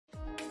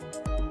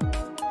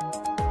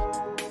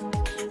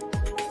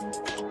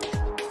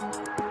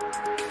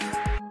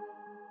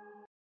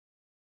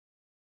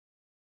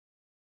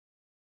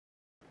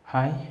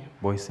Hi,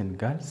 boys and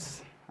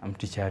girls. I'm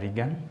Teacher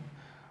Regan.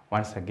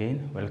 Once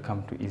again,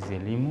 welcome to Easy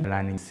Elimu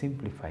Learning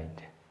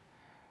Simplified.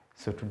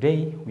 So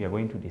today we are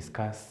going to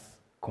discuss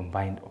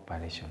combined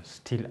operations,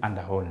 still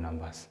under whole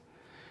numbers.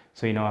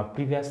 So in our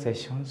previous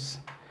sessions,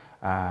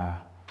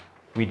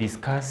 we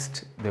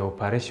discussed the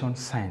operation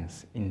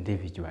signs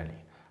individually,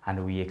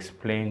 and we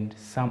explained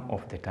some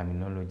of the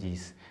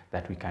terminologies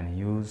that we can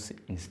use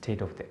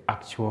instead of the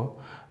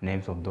actual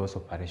names of those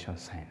operation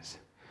signs.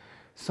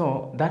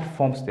 So that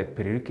forms the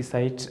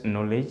prerequisite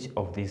knowledge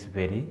of this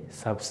very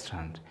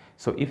substrand.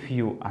 So if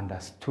you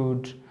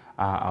understood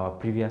our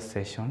previous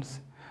sessions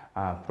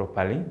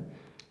properly,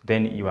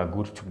 then you are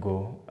good to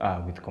go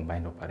with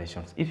combined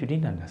operations. If you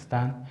didn't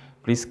understand,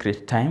 please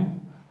create time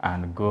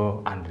and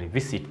go and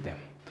revisit them.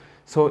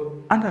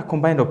 So under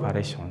combined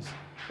operations,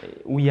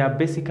 we are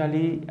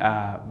basically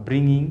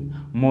bringing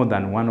more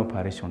than one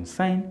operation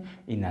sign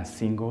in a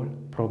single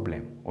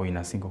problem or in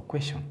a single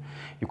question.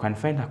 You can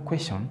find a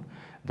question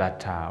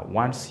that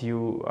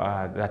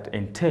that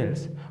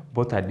entails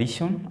both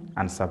addition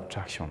and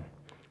subtraction,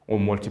 or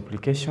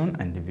multiplication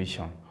and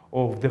division,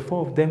 or the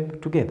four of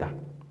them together.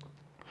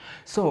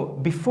 So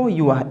before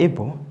you are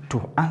able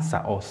to answer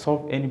or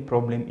solve any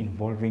problem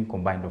involving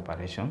combined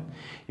operation,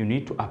 you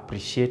need to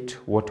appreciate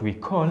what we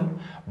call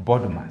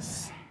board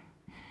mass.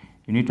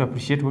 You need to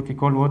appreciate what we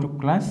call what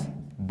class?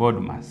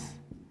 Board mass.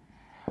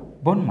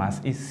 Board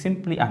mass is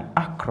simply an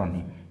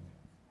acronym.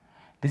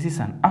 This is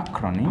an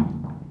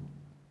acronym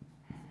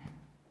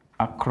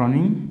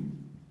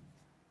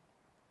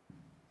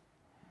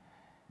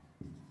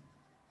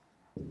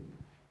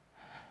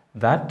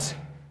that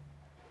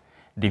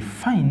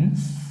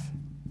defines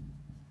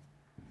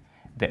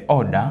the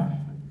order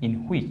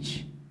in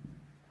which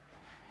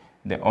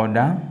the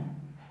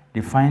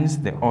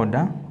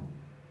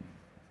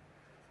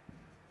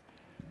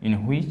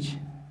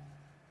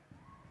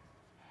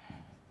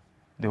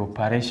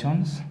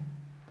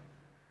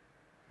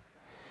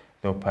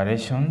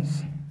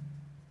operations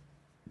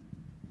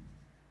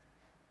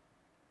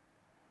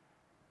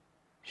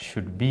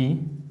should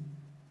be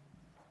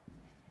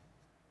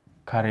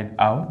carried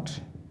out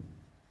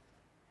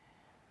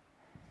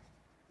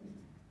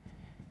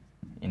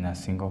in a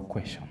single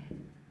question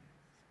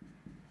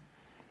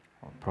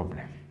or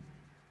problem.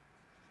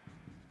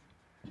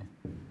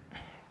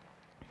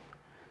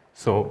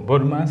 So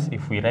board mass,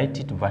 if we write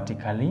it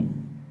vertically,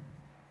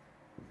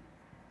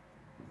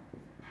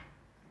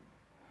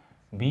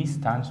 B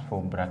stands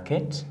for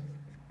bracket.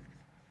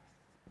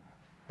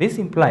 This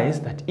implies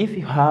that if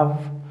you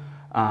have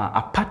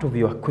a part of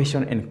your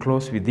question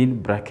enclosed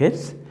within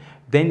brackets,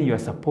 then you are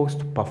supposed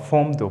to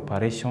perform the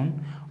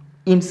operation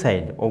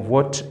inside of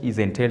what is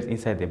entailed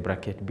inside the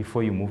bracket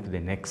before you move to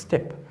the next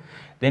step.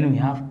 Then we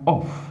have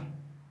of.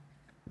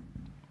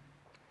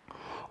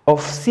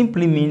 Of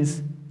simply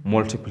means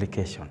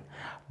multiplication,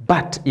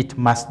 but it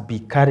must be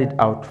carried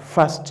out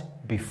first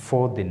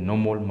before the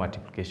normal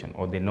multiplication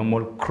or the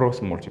normal cross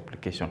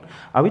multiplication.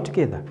 Are we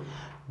together?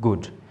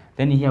 Good.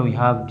 Then here we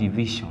have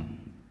division.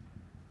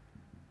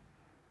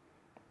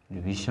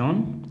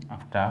 Division,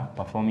 after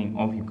performing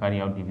of, you carry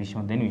out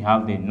division. Then we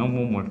have the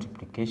normal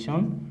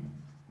multiplication.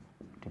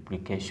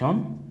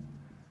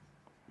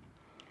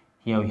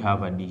 Here we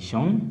have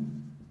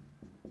addition.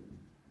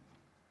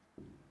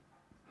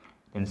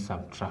 Then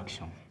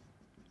subtraction.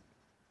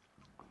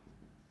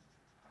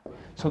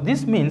 So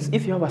this means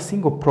if you have a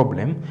single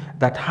problem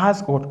that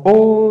has got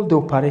all the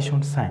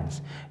operation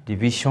signs,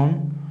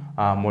 division,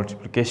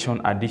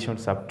 multiplication, addition,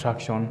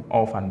 subtraction,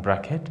 of, and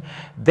bracket,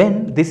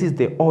 then this is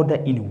the order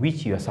in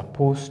which you are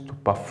supposed to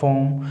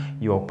perform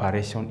your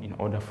operation in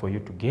order for you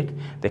to get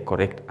the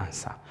correct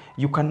answer.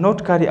 You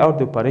cannot carry out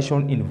the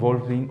operation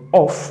involving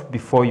of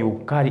before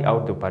you carry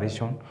out the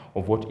operation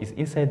of what is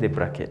inside the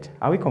bracket.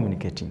 Are we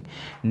communicating?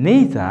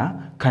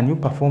 Neither can you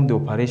perform the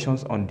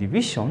operations on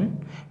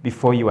division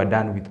before you are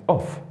done with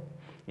of.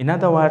 In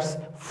other words,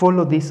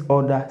 follow this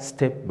order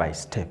step by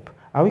step.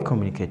 Are we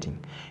communicating?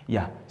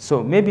 Yeah.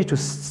 So maybe to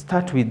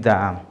start with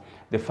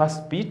the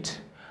first bit,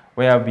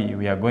 where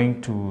we are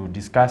going to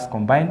discuss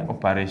combined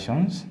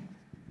operations.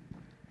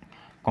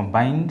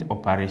 Combined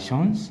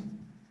operations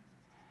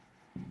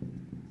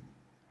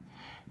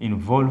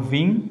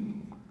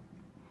involving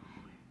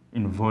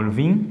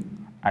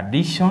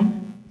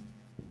addition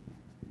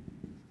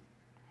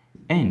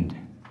and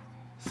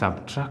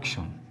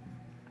subtraction.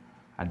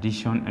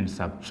 Addition and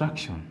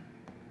subtraction.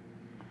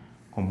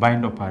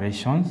 Combined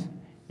operations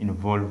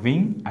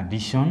involving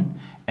addition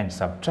and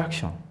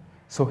subtraction.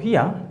 So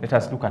here, let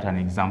us look at an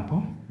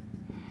example.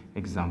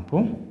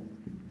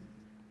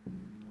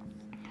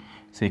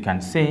 So you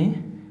can say,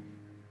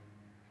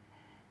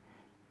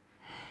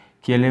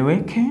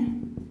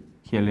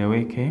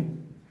 kieleweke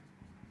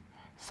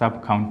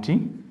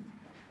sub-county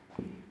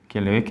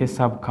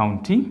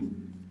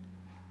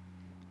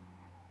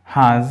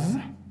has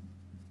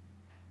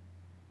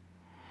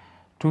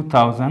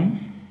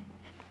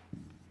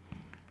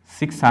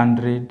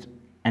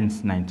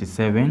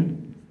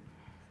 2,697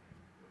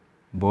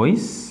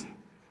 boys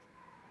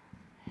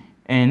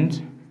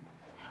and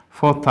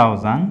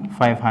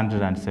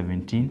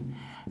 4,517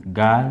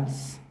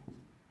 girls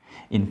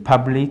in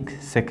public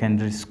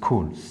secondary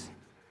schools.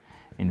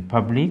 In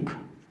public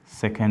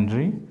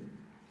secondary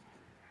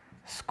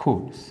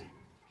schools.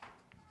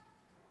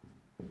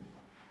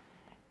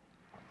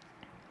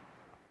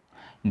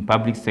 In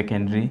public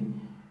secondary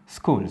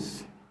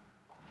schools.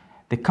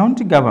 The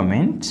county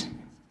government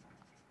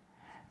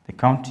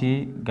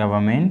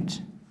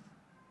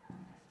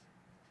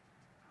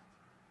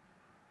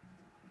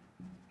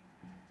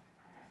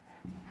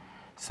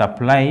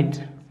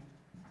supplied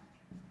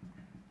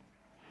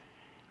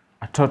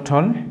a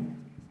total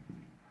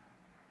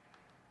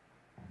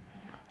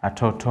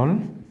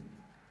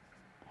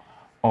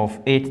of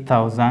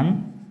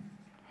 8,000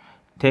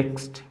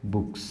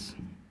 textbooks.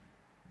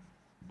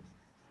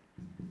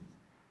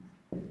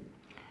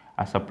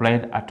 I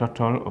supplied a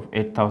total of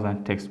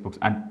 8,000 textbooks,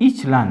 and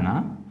each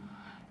learner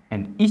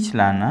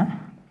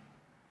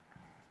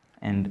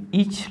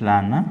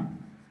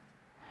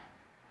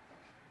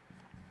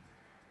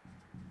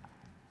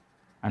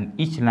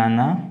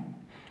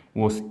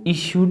was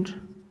issued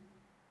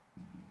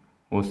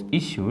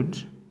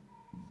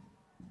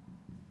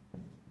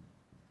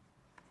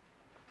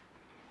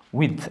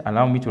with,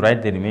 allow me to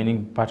write the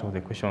remaining part of the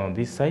question on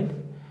this side,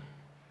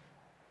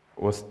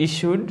 was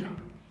issued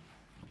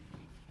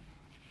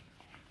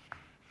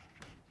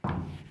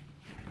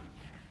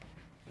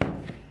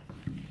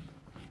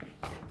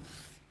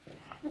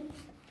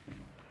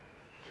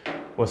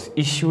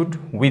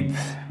with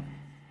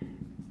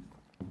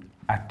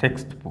a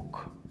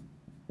textbook.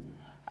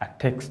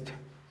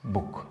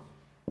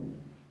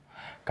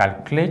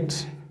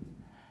 Calculate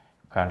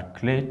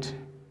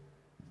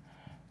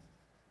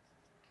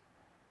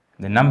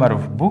the number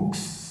of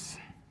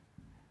books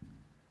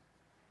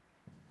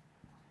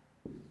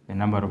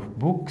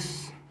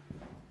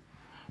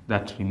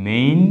that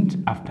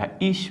remained after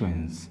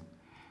issuance.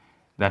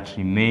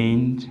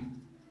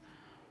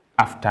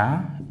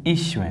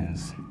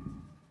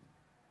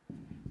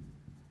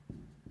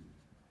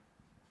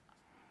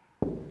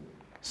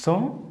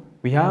 So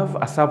we have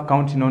a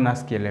sub-county known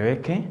as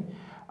Kieleweke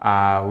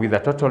with a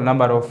total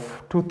number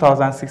of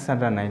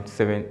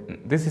 2,697.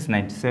 This is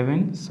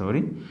 97,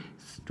 sorry.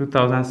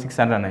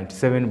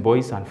 2,697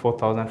 boys and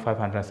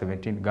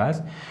 4,517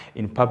 girls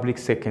in public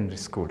secondary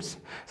schools.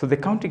 So the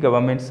county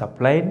government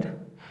supplied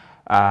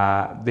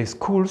the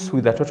schools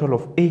with a total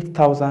of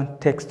 8,000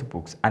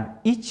 textbooks, and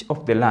each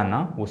of the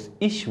learner was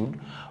issued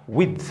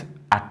with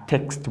a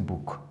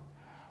textbook.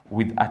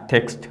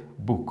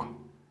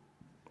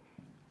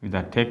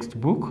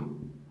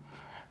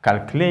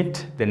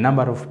 Calculate the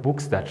number of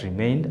books that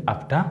remained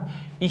after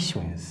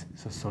issuance.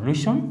 So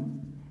solution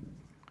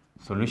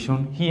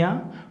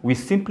here, we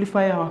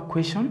simplify our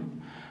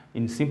question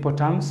in simple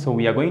terms. So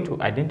we are going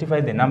to identify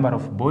the number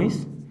of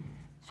boys.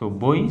 So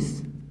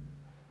boys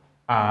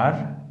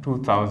are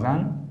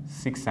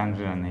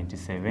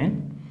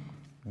 2,697,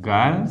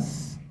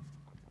 girls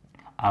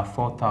are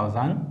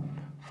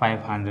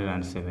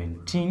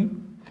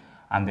 4,517,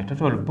 and the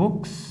total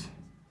books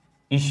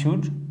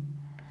issued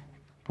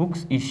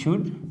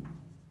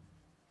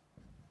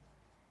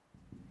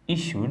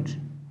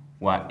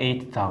were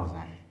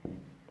 8,000.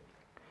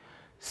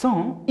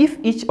 So if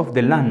each of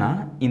the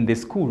learner in the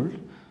school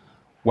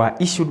were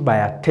issued by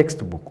a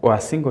textbook or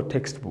a single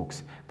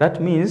textbooks, that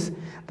means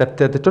that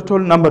the total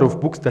number of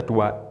books that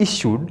were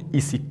issued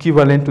is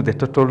equivalent to the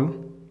total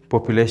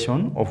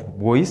population of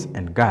boys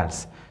and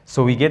girls.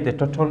 So we get the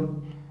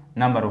total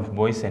number of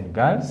boys and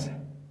girls.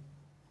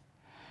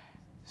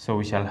 So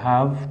we shall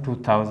have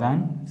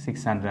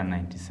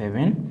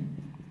 2,697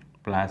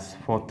 plus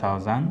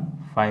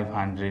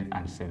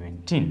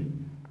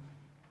 4,517.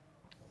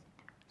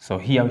 So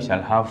here we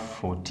shall have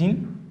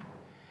 14,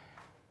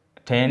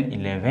 10,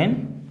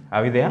 11.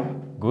 Are we there?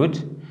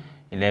 Good.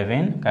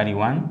 11, carry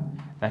 1.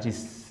 That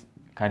is,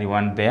 carry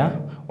 1 there.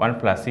 1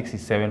 plus 6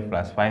 is 7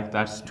 plus 5.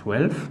 That's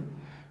 12.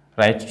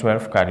 Write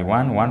 12, carry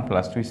 1. 1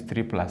 plus 2 is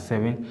 3 plus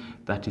 7.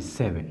 That is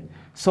 7.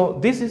 So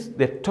this is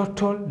the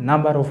total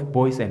number of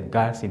boys and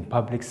girls in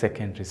public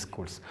secondary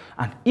schools.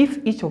 And if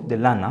each of the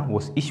learner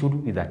was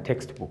issued with a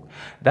textbook,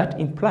 that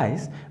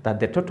implies that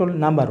the total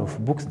number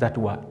of books that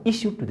were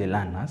issued to the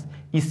learners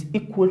is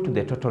equal to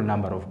the total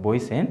number of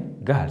boys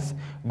and girls.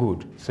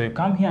 Good. So you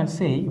come here and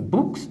say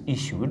books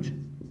issued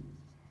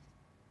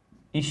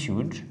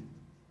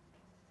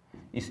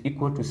is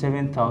equal to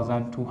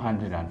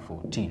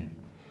 7,214.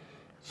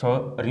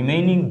 So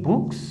remaining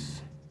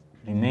books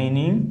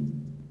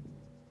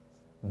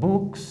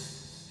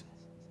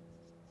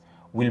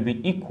will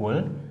be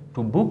equal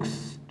to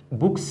books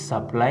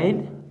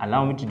supplied,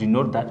 allow me to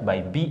denote that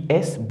by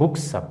BS,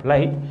 books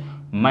supplied,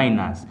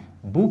 minus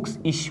books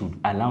issued,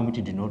 allow me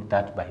to denote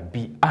that by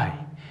BI,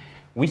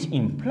 which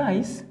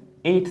implies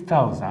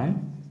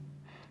 8,000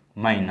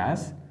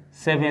 minus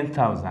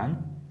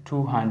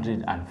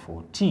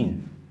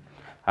 7,214.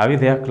 Are we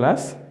there,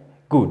 class?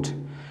 Good.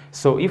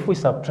 So if we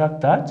subtract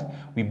that,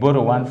 we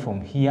borrow 1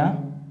 from here,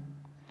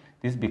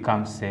 this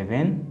becomes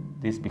 7,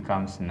 this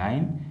becomes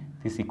 9,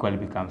 this equally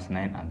becomes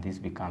 9, and this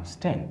becomes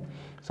 10.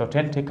 So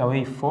 10 take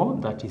away 4,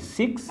 that is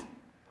 6.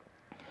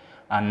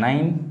 And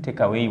 9 take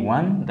away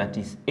 1, that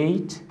is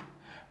 8.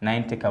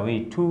 9 take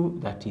away 2,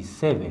 that is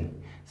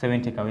 7.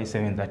 7 take away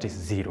 7, that is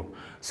 0.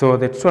 So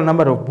the total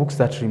number of books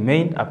that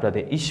remained after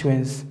the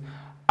issuance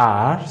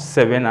are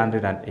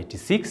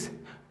 786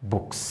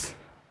 books.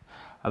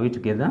 Are we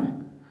together?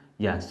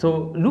 Yeah,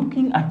 so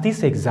looking at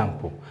this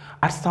example,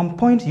 at some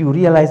point you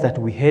realize that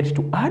we had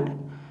to add,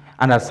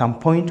 and at some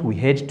point we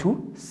had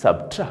to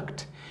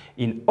subtract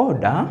in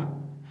order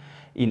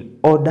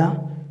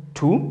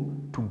to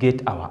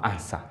get our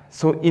answer.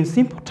 So in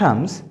simple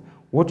terms,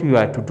 what we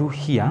are to do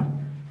here,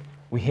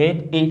 we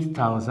had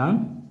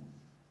 8,000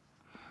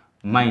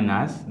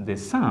 minus the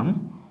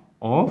sum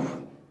of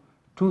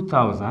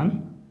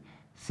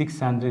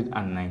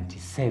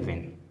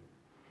 2,697.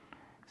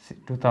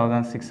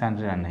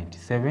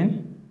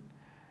 2,697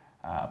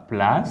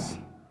 plus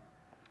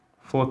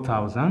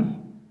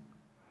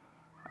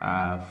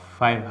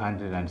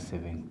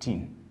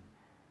 4,517.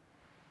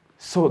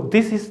 So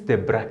this is the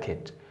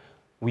bracket.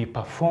 We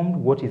performed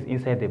what is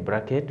inside the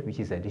bracket, which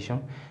is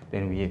addition,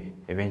 then we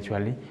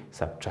eventually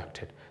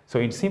subtracted. So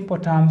in simple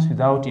terms,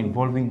 without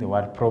involving the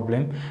word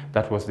problem,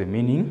 that was the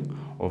meaning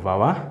of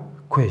our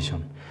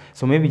question.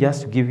 So maybe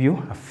just to give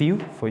you a few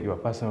for your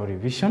personal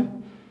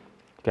revision,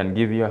 I can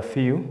give you a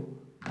few.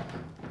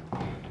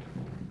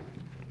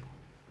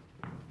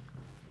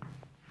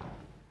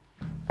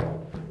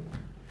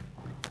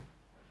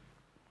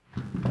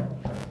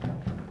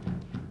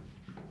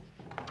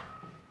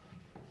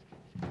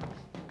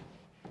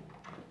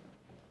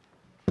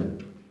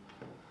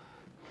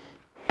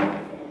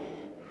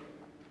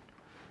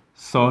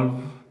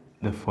 Solve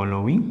the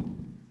following.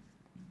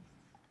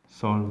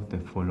 Solve the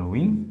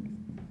following.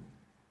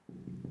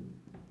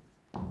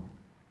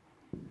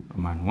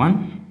 Roman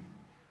 1.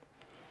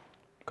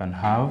 You can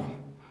have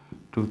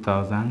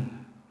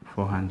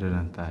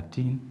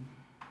 2,413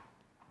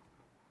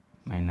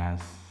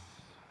 minus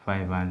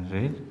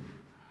 500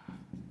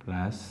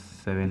 plus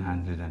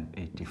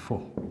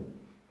 784.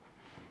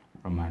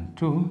 Roman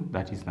 2,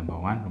 that is number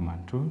 1,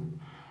 Roman 2.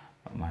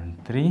 Roman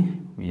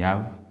 3, we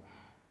have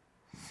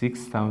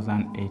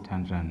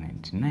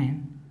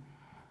 6,899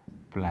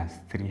 plus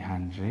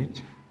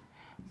 300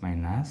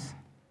 minus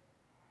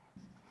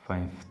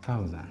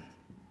 5,000.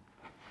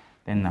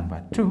 Then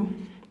number 2,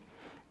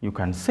 you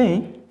can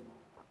say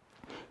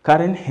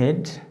Karen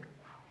had,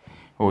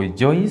 or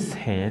Joy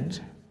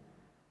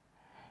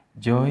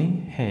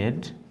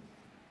had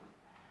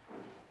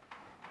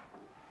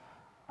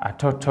a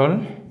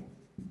total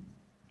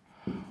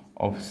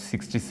of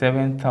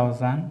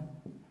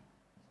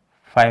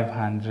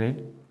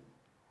 67,500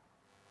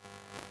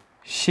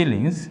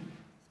 shillings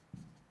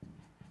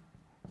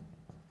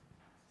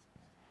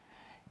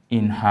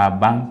in her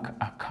bank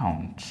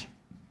account.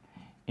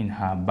 In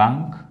her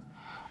bank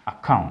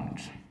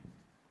account.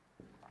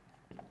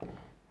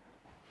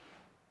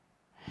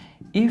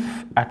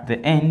 If at the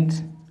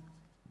end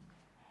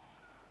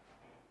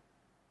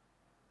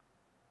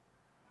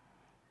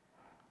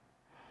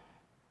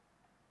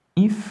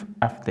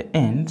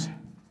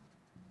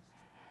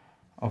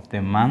of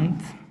the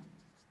month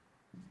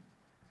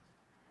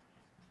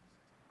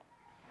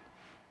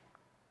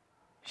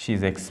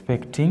she's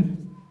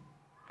expecting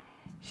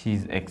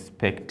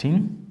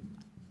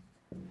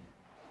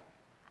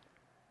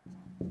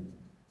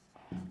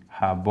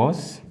her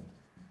boss,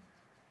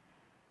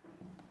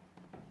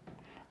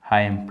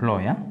 her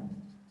employer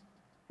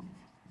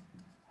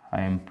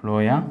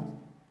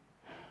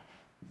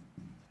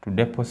to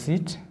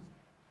deposit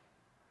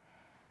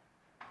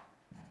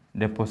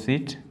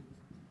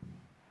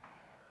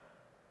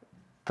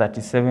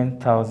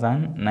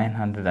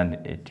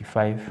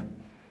 37,985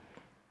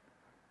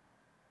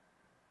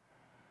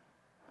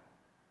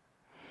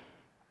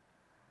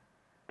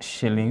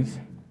 shillings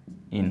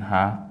in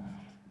her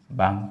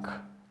bank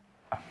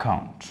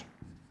account.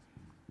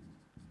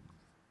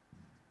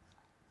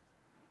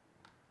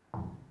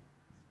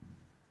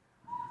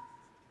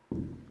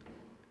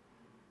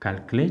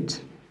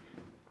 Calculate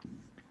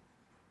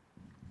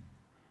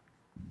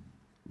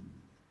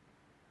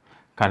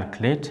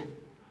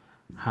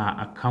her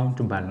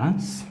account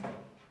balance.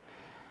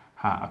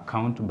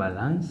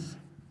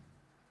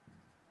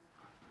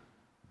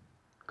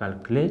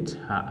 Calculate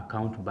her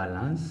account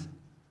balance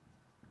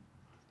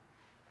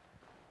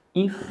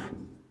if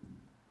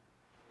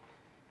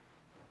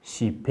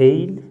she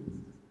paid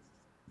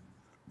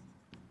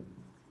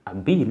a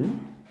bill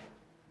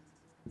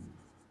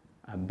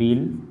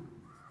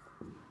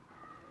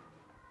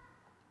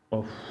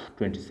of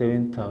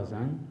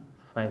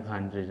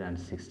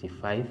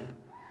 27,565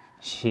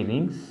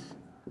 shillings.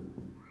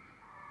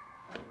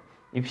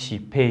 If she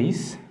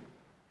pays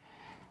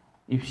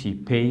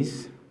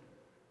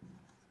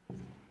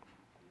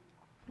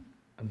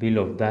a bill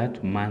of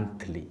that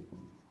monthly.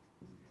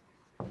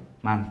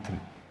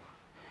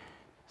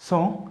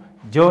 So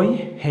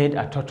Joy had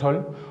a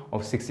total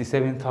of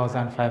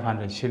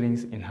 67,500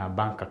 shillings in her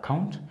bank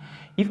account.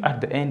 If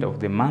at the end of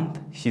the month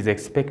she's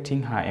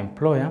expecting her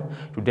employer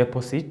to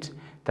deposit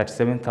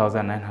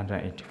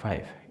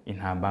 37,985 in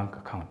her bank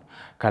account,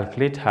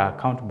 calculate her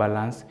account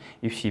balance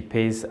if she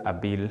pays a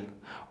bill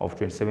of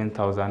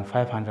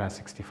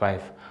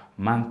 27,565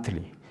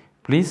 monthly.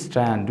 Please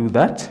try and do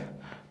that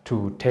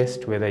to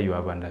test whether you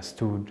have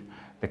understood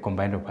the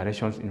combined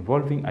operations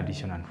involving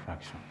addition and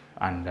fraction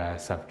and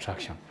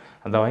subtraction.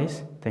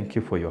 Otherwise, thank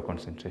you for your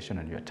concentration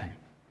and your time.